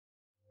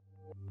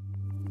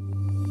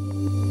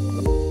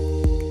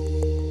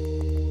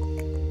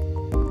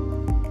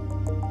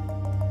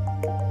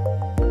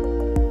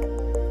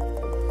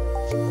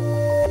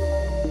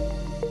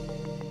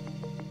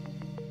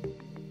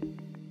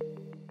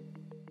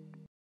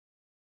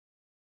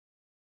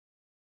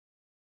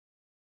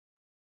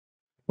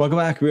Welcome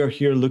back. We are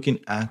here looking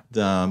at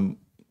the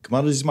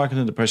commodities market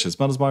and the precious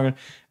metals market,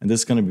 and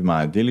this is going to be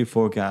my daily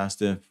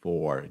forecast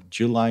for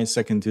July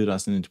 2nd,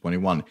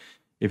 2021.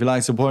 If you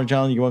like support the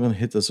channel, you're welcome to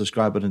hit the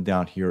subscribe button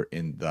down here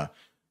in the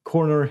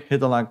corner, hit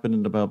the like button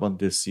and the bell button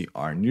to see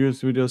our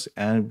newest videos,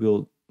 and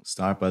we'll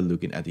start by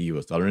looking at the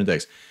US dollar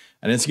index.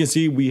 And as you can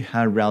see, we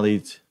had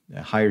rallied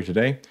higher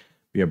today.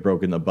 We have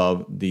broken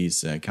above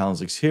these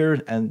candlesticks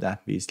here, and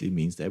that basically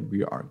means that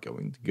we are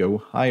going to go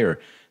higher.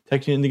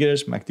 Technical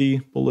indicators,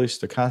 MACD bullish,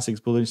 stochastics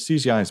bullish,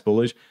 CCI is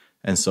bullish,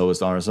 and so is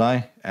the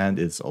RSI, and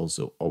it's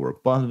also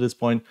overbought at this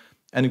point.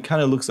 And it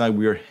kind of looks like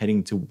we are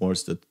heading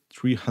towards the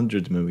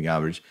 300 moving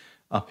average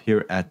up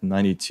here at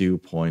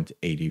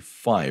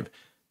 92.85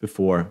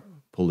 before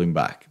pulling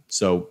back.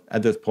 So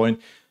at this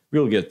point,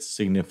 we'll get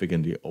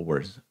significantly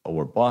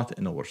overbought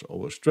and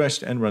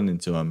overstretched and run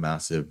into a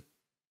massive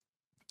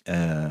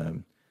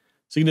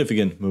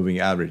significant moving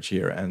average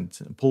here, and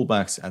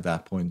pullbacks at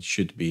that point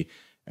should be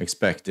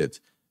expected.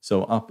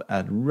 So up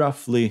at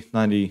roughly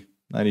 90,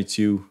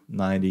 92,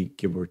 90,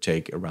 give or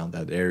take, around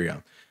that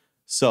area.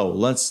 So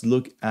let's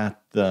look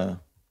at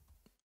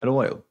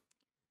oil.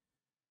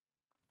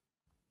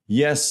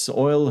 Yes,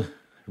 oil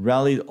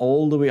rallied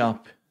all the way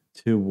up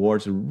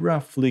towards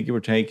roughly, give or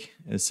take,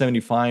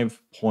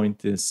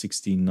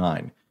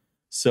 75.69.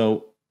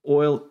 So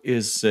oil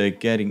is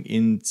getting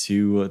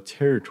into a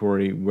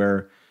territory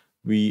where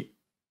we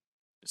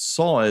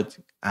saw it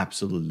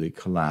absolutely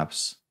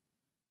collapse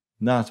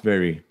not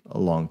very a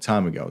long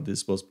time ago.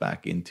 This was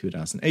back in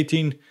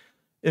 2018.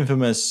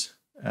 Infamous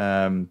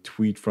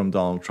tweet from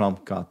Donald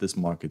Trump got this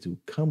market to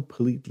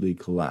completely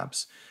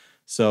collapse.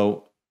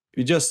 So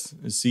you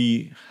just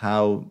see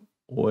how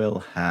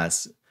oil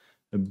has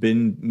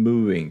been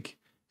moving.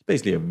 It's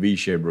basically a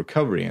V-shaped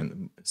recovery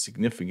and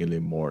significantly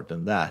more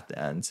than that.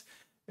 And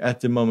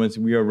at the moment,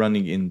 we are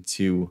running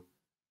into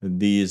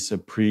these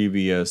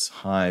previous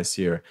highs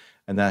here,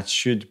 and that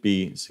should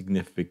be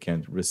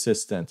significant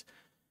resistant.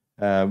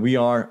 We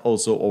are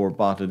also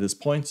overbought at this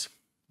point.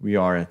 We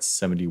are at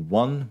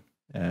 71,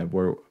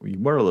 where we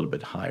were a little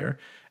bit higher,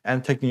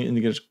 and technical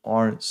indicators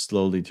are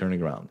slowly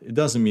turning around. It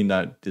doesn't mean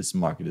that this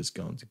market is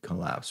going to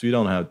collapse. We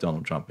don't have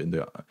Donald Trump in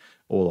the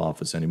Oval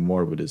Office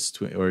anymore with his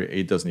tweet, or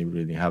it doesn't even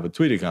really have a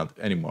tweet account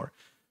anymore.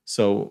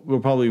 So we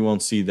probably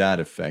won't see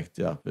that effect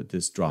of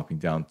this dropping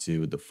down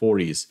to the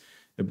 40s,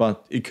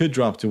 but it could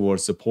drop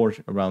towards support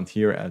around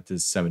here at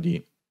this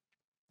 70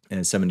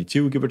 and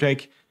 72, give or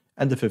take,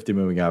 and the 50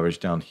 moving average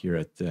down here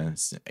at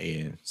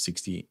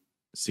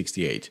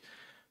 68.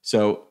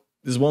 So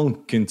this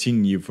won't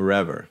continue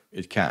forever.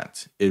 It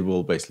can't. It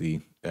will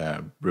basically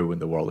ruin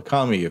the world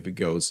economy if it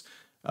goes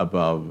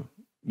above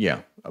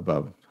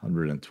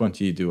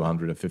 120 to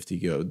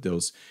 150,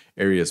 those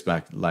areas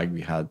back like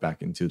we had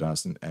back in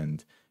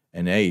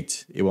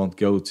 2008. It won't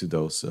go to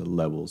those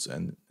levels,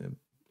 and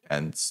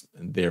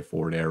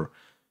therefore there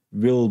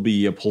will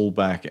be a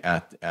pullback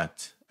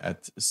at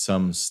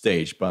some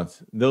stage,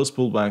 but those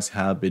pullbacks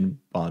have been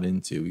bought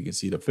into. You can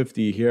see the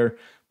 50 here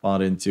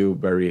bought into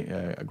very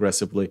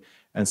aggressively,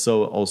 and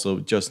so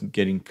also just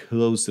getting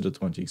close to the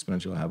 20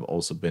 exponential have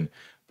also been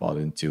bought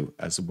into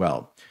as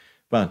well.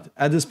 But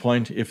at this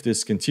point, if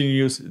this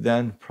continues,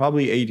 then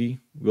probably 80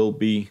 will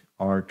be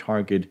our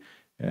target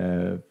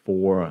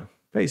for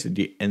basically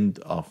the end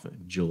of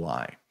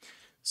July.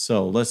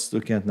 So let's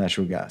look at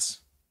natural gas.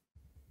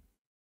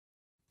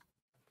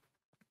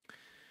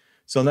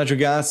 So natural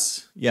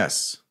gas,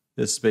 yes,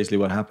 this is basically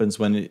what happens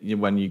when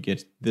you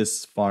get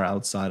this far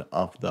outside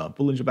of the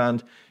Bollinger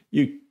Band.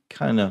 You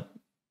kind of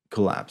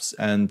collapse,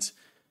 and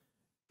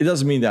it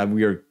doesn't mean that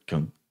we are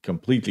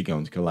completely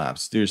going to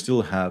collapse. There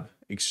still have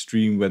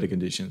extreme weather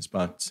conditions,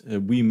 but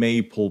we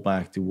may pull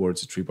back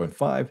towards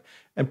 3.5,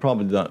 and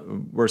probably the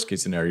worst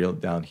case scenario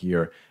down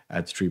here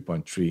at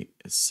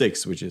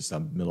 3.36, which is the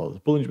middle of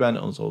the Bollinger Band,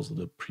 and also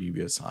the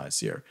previous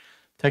highs here.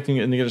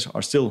 Technical indicators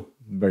are still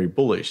very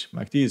bullish.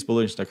 MACD is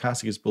bullish,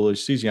 stochastic is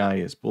bullish,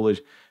 CCI is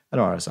bullish, and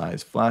RSI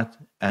is flat,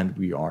 and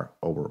we are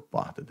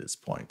overbought at this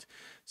point.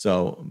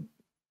 So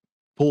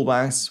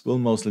pullbacks will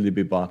mostly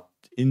be bought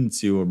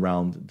into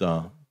around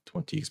the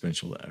 20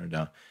 exponential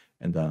area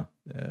and the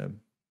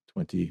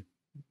 20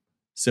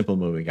 simple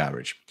moving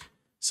average.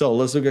 So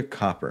let's look at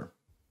copper.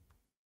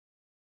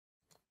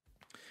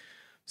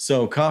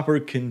 So copper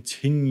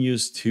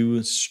continues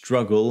to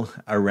struggle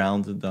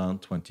around the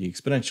 20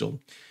 exponential.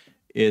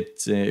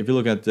 If you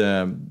look at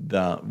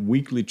the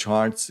weekly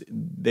charts,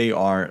 they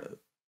are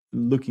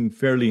looking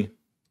a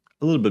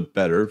little bit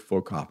better for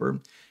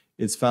copper.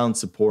 It's found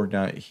support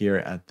down here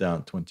at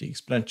the 20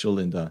 exponential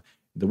in the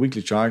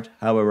weekly chart.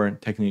 However,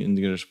 technical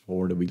indicators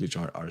for the weekly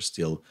chart are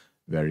still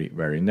very,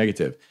 very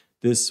negative.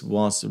 This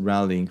was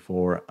rallying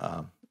for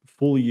a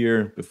full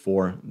year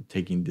before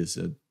taking this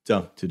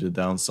dump to the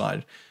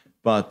downside.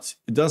 But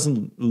it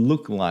doesn't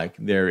look like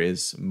there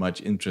is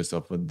much interest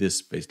of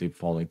this basically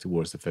falling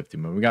towards the 50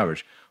 moving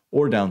average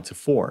or down to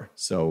 4.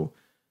 So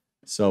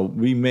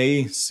we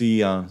may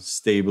see a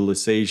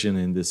stabilization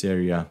in this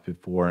area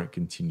before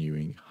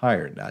continuing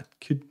higher. That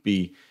could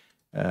be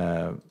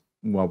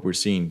what we're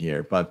seeing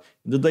here. But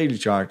in the daily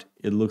chart,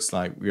 it looks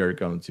like we are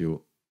going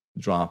to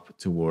drop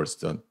towards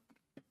the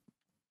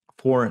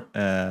 4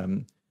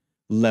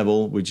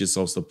 level, which is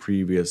also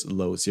previous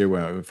lows here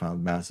where we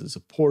found massive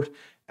support,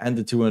 and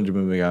the 200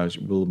 moving average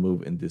will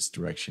move in this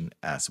direction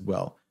as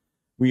well.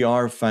 We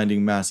are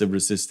finding massive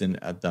resistance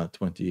at that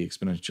 20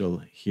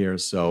 exponential here,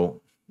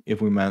 so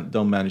if we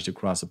don't manage to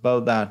cross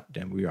above that,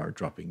 then we are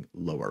dropping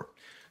lower.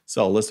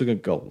 So let's look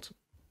at gold.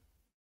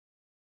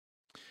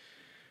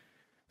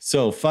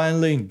 So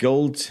finally,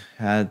 gold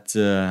had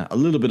a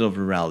little bit of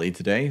a rally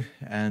today,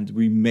 and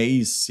we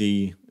may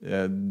see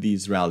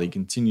these rally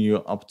continue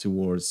up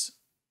towards,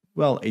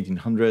 well,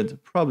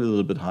 1800, probably a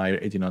little bit higher,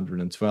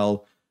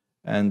 1812.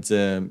 And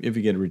if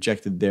we get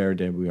rejected there,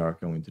 then we are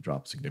going to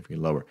drop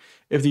significantly lower.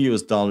 If the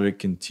US dollar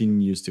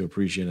continues to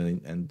appreciate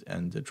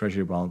and the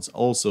treasury bonds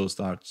also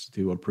starts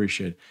to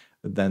appreciate,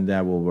 then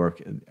that will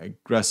work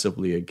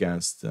aggressively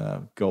against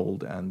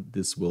gold, and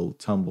this will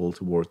tumble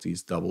towards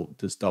this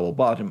double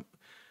bottom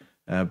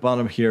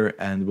here,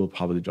 and will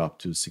probably drop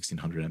to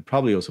 1600 and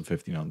probably also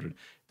 1500 in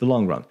the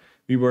long run.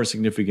 We were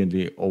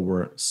significantly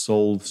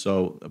oversold,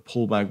 so a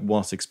pullback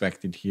was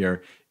expected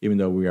here, even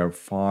though we are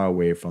far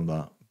away from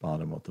the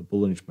bottom of the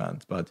Bollinger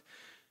Band. But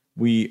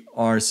we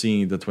are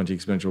seeing the 20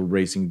 exponential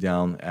racing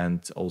down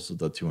and also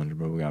the 200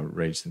 moving average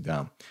racing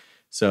down.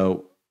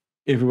 So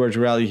if we were to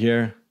rally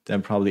here,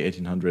 then probably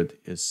 1800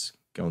 is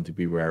going to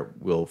be where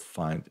we'll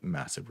find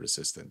massive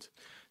resistance.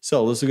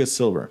 So let's look at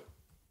silver.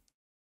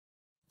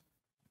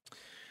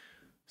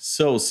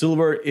 So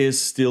silver is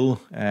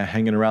still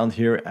hanging around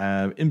here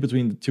in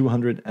between the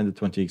 200 and the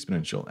 20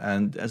 exponential.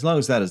 And as long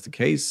as that is the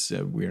case,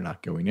 we're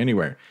not going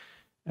anywhere.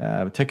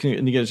 Technical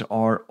indicators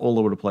are all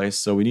over the place,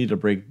 so we need a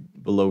break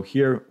below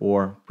here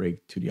or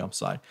break to the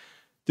upside.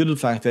 Due to the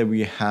fact that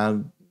we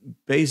have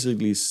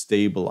basically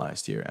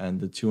stabilized here, and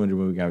the 200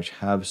 moving average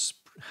has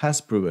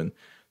proven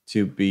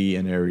to be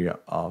an area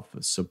of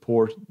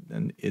support,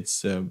 and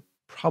it's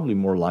probably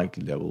more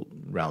likely that will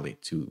rally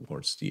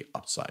towards the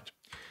upside.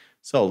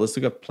 So let's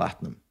look at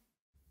platinum.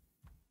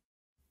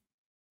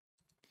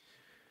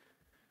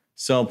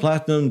 So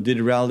platinum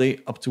did rally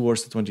up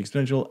towards the 20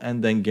 exponential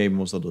and then gave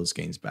most of those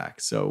gains back.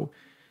 So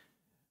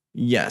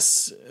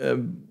yes,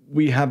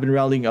 we have been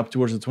rallying up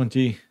towards the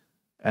 20,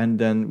 and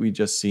then we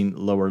just seen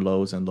lower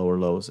lows and lower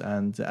lows.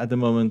 And at the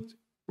moment,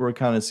 we're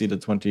kind of see the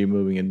 20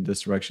 moving in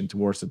this direction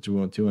towards the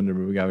 200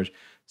 moving average.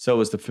 So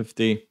is the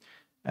 50,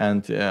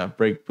 and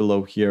break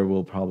below here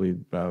will probably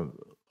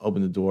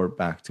open the door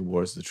back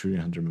towards the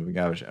 300 moving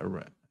average.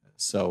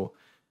 So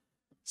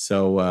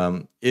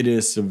it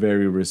is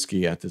very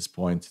risky at this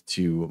point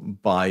to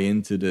buy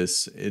into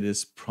this. It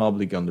is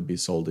probably going to be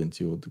sold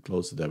into the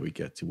closer that we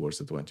get towards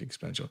the 20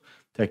 exponential.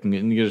 Technical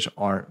indicators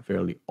are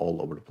fairly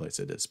all over the place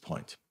at this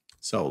point.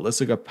 So let's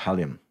look at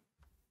palladium.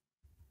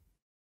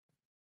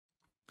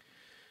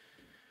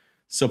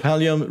 So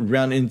palladium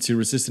ran into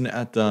resistance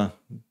at the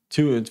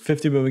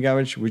 250 moving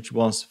average, which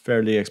was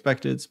fairly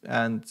expected.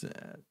 And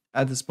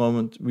at this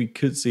moment, we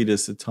could see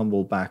this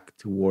tumble back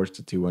towards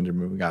the 200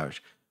 moving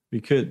average.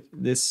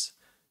 This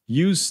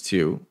used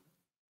to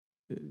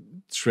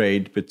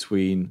trade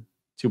between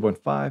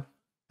 2.5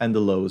 and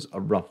the lows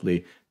of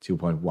roughly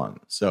 2.1.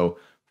 So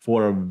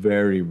for a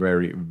very,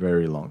 very,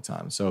 very long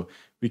time. So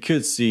we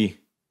could see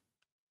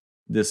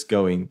this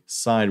going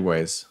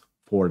sideways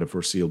for the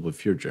foreseeable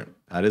future.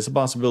 That is a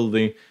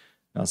possibility.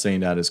 Not saying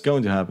that is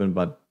going to happen,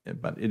 but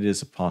it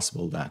is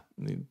possible that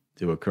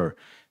to occur.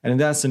 And in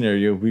that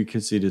scenario, we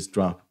could see this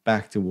drop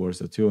back towards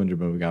the 200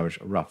 moving average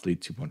of roughly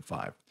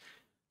 2.5.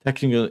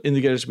 Technical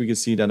indicators, we can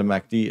see that the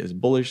MACD is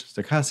bullish,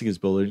 stochastic is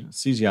bullish,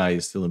 CGI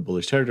is still in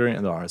bullish territory,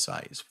 and the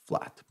RSI is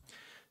flat.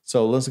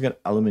 So let's look at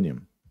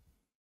aluminium.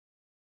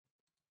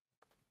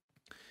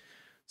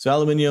 So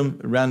aluminium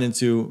ran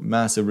into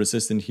massive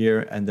resistance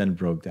here and then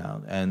broke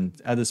down.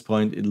 And at this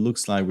point, it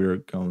looks like we're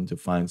going to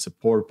find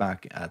support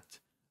back at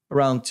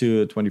around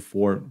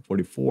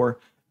 224.44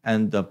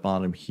 and the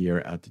bottom here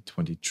at the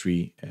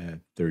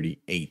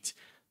 23.38.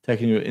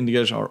 Technical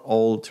indicators are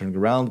all turning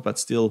around, but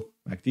still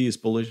MACD is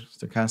bullish,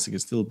 stochastic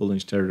is still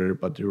bullish territory,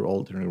 but they're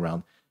all turning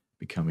around,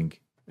 becoming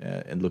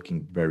and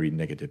looking very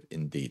negative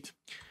indeed.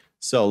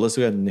 So let's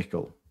look at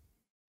nickel.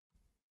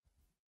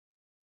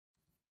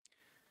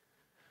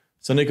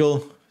 So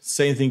nickel,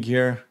 same thing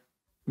here.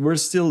 We're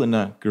still in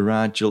a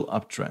gradual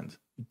uptrend.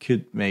 You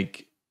could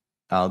make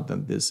out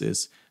that this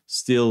is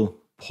still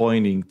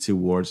pointing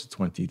towards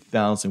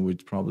 20,000,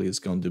 which probably is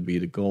going to be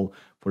the goal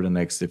for the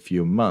next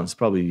few months,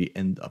 probably the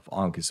end of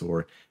August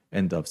or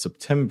end of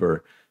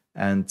September.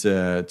 And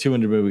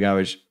 200 moving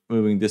average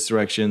moving this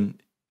direction,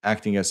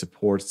 acting as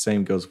support.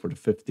 Same goes for the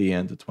 50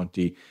 and the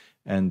 20.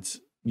 And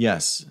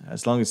yes,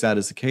 as long as that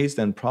is the case,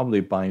 then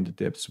probably buying the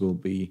dips will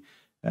be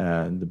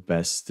the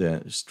best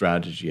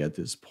strategy at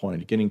this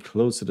point. Getting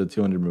close to the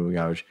 200 moving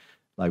average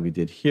like we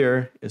did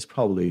here is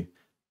probably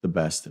the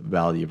best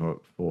value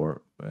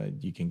for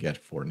you can get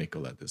for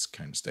nickel at this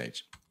kind of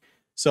stage.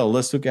 So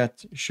let's look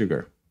at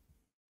sugar.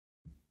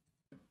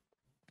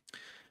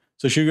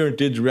 So sugar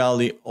did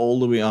rally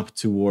all the way up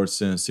towards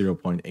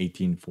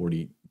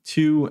 0.1842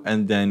 2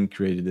 and then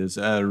created this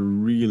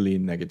really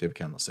negative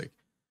candlestick.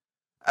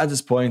 At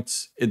this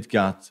point, it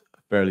got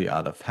fairly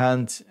out of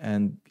hand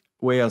and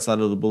way outside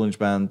of the Bollinger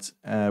Band.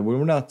 We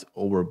were not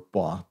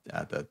overbought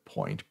at that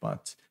point,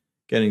 but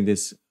getting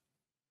this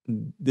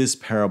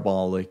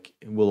parabolic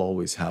will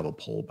always have a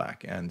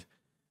pullback. And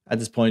at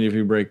this point, if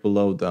we break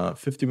below the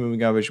 50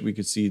 moving average, we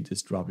could see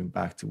this dropping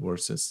back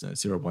towards this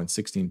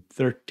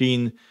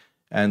 0.1613,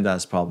 and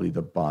that's probably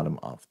the bottom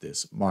of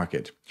this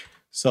market.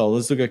 So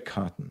let's look at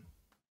cotton.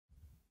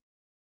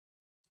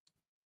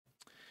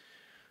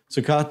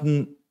 So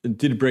cotton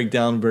did break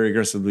down very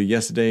aggressively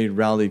yesterday,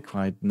 rallied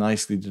quite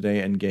nicely today,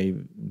 and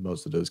gave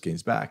most of those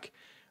gains back.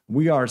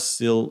 We are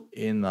still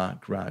in a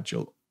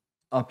gradual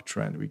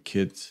uptrend. We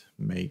could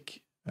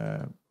make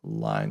a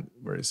line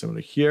very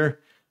similar here.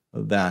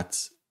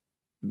 That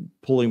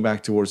pulling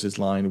back towards this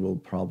line will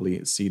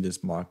probably see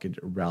this market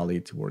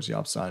rally towards the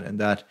upside. And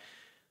that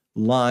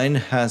line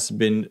has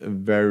been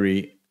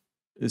very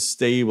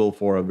stable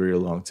for a very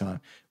long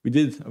time. We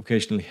did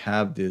occasionally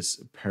have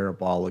this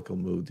parabolical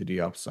move to the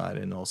upside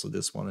and also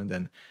this one, and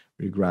then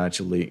we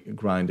gradually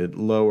grinded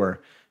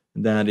lower.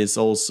 That is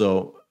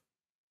also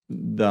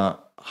the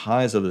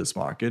highs of this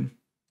market.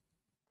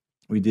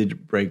 We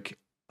did break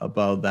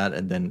above that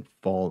and then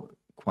fall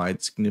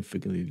quite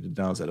significantly to the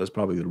downside. That's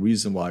probably the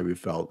reason why we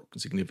fell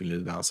significantly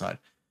to the downside.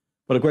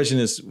 But the question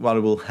is, what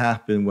will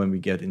happen when we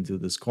get into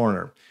this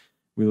corner?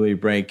 Will we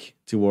break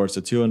towards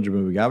the 200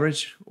 moving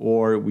average,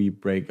 or we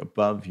break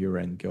above here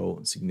and go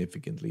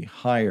significantly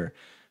higher?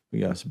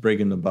 Because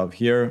breaking above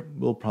here,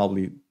 we'll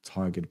probably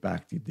target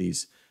back to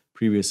these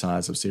previous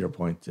highs of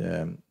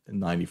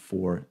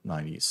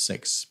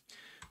 0.9496.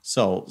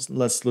 So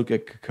let's look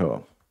at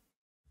cocoa.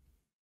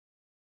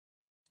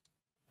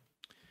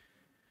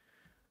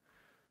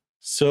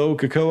 So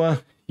cocoa,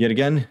 yet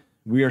again,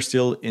 we are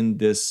still in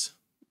this,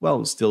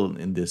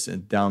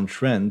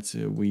 downtrend.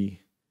 We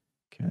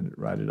can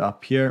write it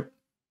up here.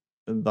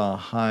 The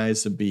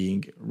highs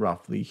being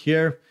roughly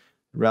here,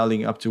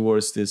 rallying up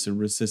towards this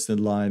resistant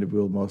line.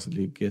 We'll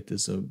mostly get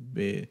this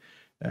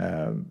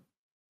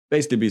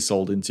basically be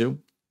sold into,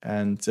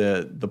 and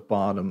the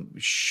bottom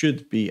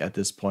should be at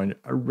this point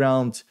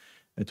around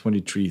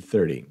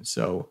 2330.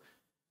 So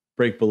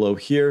break below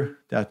here,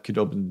 that could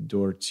open the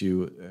door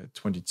to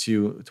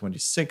 22,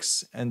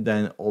 26, and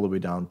then all the way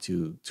down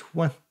to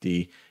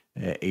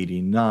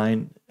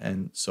 2089,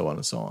 and so on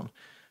and so on.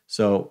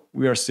 So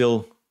we are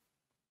still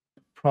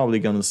probably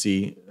going to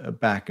see a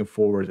back and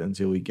forward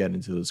until we get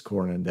into this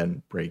corner and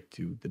then break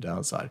to the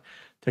downside.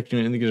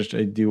 Technical indicators,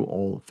 they do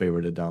all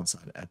favor the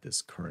downside at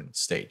this current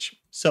stage.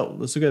 So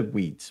let's look at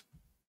wheat.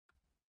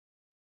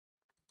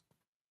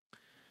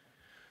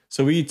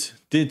 So wheat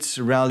did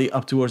rally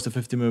up towards the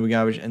 50 moving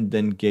average and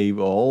then gave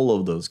all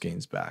of those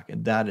gains back.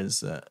 And that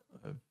is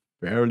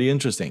fairly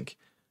interesting.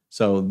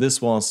 So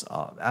this was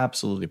an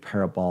absolutely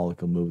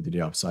parabolical move to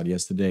the upside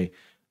yesterday.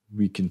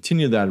 We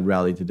continued that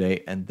rally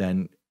today and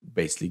then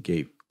basically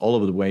gave all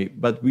over the way,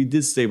 but we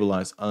did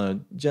stabilize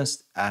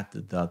just at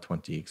the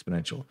 20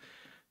 exponential.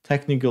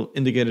 Technical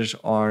indicators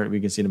are, we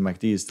can see the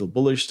MACD is still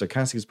bullish,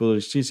 stochastic is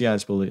bullish, GCI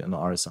is bullish, and the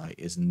RSI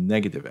is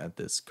negative at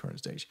this current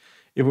stage.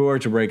 If we were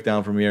to break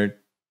down from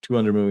here,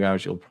 200 moving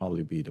average will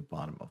probably be the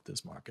bottom of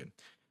this market.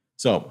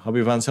 So, hope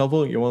you found this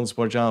helpful. You're welcome to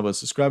support the channel by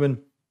subscribing.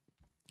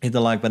 Hit the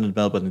like button and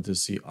bell button to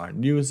see our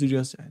newest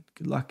videos, and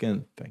good luck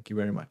and thank you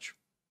very much.